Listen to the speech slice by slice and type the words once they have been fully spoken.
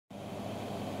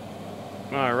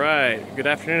All right, good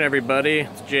afternoon everybody,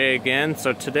 it's Jay again.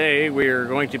 So today we are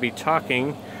going to be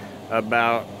talking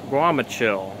about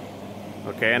Guamachil.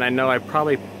 Okay, and I know I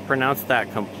probably pronounced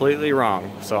that completely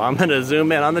wrong, so I'm going to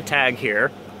zoom in on the tag here.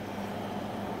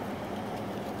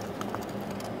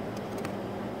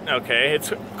 Okay,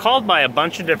 it's called by a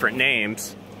bunch of different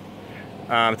names.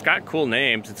 It's got cool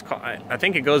names. It's called, I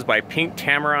think it goes by Pink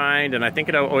Tamarind, and I think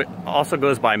it also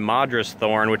goes by Madras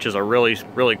Thorn, which is a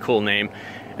really cool name.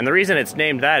 And the reason it's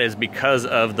named that is because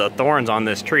of the thorns on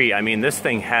this tree. I mean, this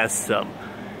thing has some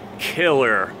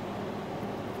killer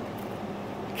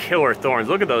thorns.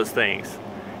 Look at those things.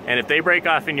 And if they break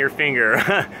off in your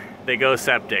finger, they go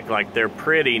septic. Like, they're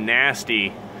pretty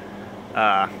nasty,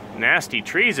 nasty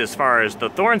trees as far as the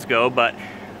thorns go, but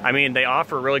I mean, they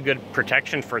offer really good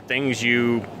protection for things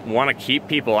you want to keep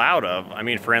people out of. I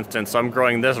mean, for instance, I'm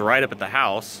growing this right up at the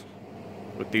house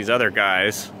with these other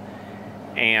guys,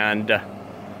 and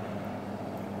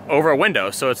over a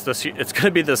window, so it's going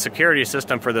to be the security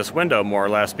system for this window, more or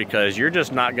less, because you're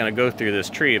just not going to go through this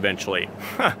tree eventually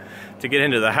to get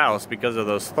into the house because of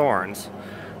those thorns.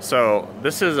 So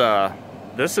this is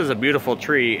a beautiful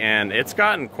tree, and it's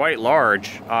gotten quite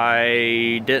large.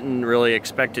 I didn't really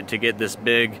expect it to get this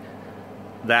big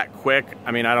that quick.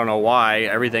 I mean, I don't know why.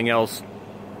 Everything else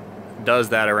does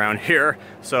that around here.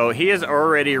 So he has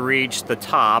already reached the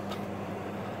top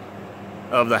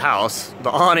of the house, the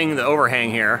awning, the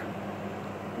overhang here,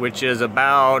 which is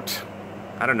about,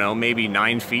 I don't know, maybe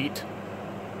 9 feet.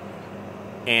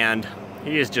 And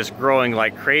he is just growing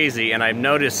like crazy. And I've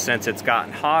noticed since it's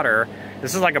gotten hotter,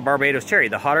 this is like a Barbados cherry.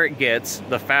 The hotter it gets,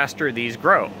 the faster these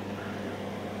grow.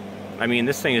 I mean,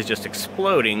 this thing is just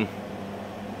exploding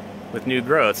with new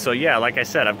growth. So yeah, like I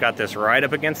said, I've got this right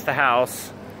up against the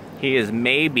house. He is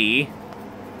maybe,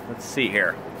 let's see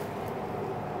here,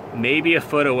 maybe a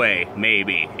foot away,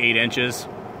 maybe 8 inches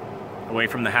away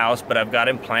from the house, but I've got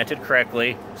him planted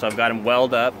correctly. So I've got him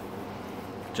welled up,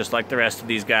 just like the rest of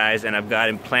these guys, and I've got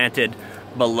him planted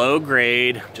below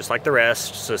grade, just like the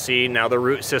rest. So see, now the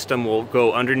root system will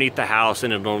go underneath the house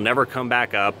and it'll never come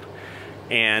back up.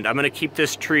 And I'm gonna keep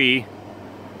this tree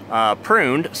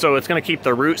pruned, so it's gonna keep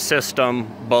the root system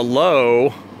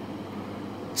below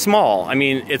small. I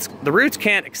mean, the roots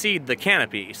can't exceed the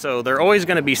canopy, so they're always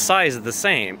gonna be sized the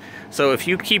same. So if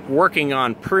you keep working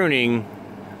on pruning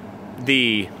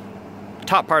the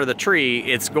top part of the tree,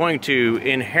 it's going to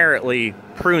inherently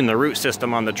prune the root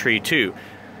system on the tree too.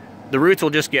 The roots will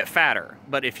just get fatter,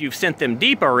 but if you've sent them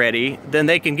deep already, then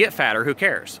they can get fatter. Who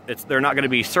cares? They're not going to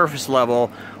be surface level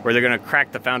where they're going to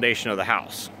crack the foundation of the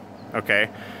house. Okay,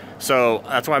 so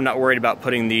that's why I'm not worried about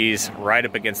putting these right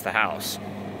up against the house.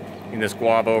 In this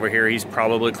guava over here, he's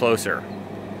probably closer.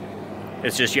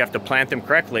 It's just you have to plant them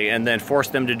correctly and then force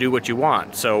them to do what you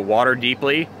want. So water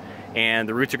deeply, and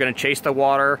the roots are going to chase the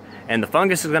water, and the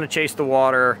fungus is going to chase the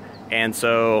water, and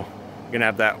so you're going to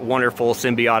have that wonderful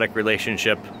symbiotic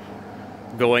relationship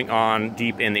going on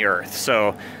deep in the earth.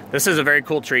 So this is a very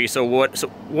cool tree. So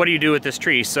what do you do with this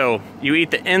tree? So you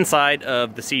eat the inside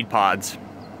of the seed pods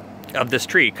of this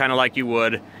tree, kind of like you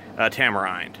would a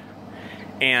tamarind.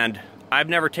 And I've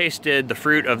never tasted the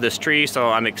fruit of this tree, so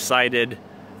I'm excited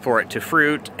for it to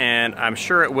fruit, and I'm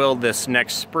sure it will this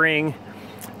next spring.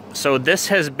 So this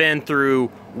has been through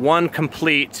one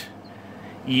complete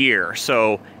year.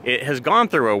 So it has gone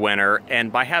through a winter,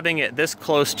 and by having it this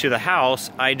close to the house,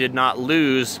 I did not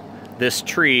lose this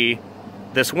tree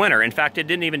this winter. In fact, it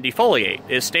didn't even defoliate.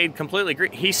 It stayed completely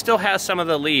green. He still has some of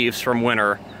the leaves from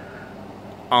winter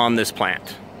on this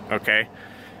plant, okay?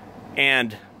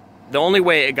 And the only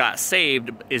way it got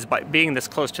saved is by being this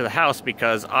close to the house,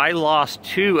 because I lost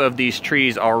 2 of these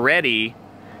trees already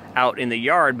out in the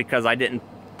yard because I didn't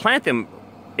plant them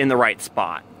in the right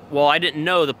spot. Well, I didn't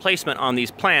know the placement on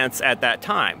these plants at that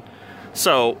time.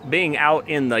 So being out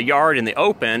in the yard in the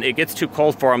open, it gets too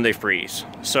cold for them, they freeze.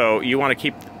 So you want to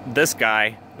keep this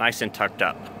guy nice and tucked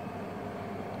up.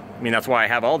 I mean, that's why I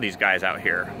have all these guys out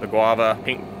here. The guava,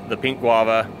 the pink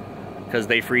guava, because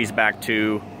they freeze back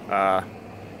to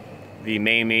the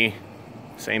mamie,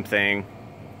 same thing.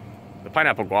 The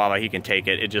pineapple guava, he can take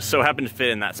it. It just so happened to fit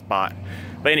in that spot.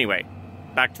 But anyway,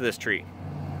 back to this tree.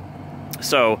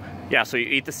 So yeah, so you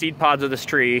eat the seed pods of this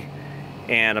tree,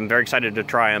 and I'm very excited to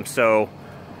try them. So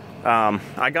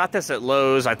I got this at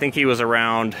Lowe's. I think he was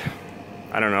around,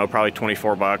 I don't know, probably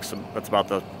 24 bucks. That's about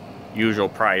the usual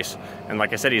price. And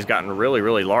like I said, he's gotten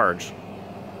really large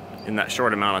in that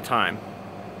short amount of time.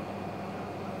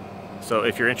 So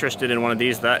if you're interested in one of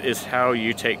these, that is how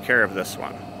you take care of this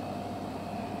one.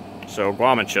 So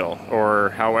Guamachil, or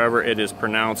however it is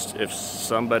pronounced, if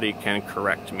somebody can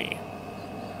correct me.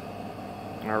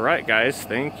 Alright guys,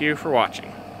 thank you for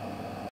watching.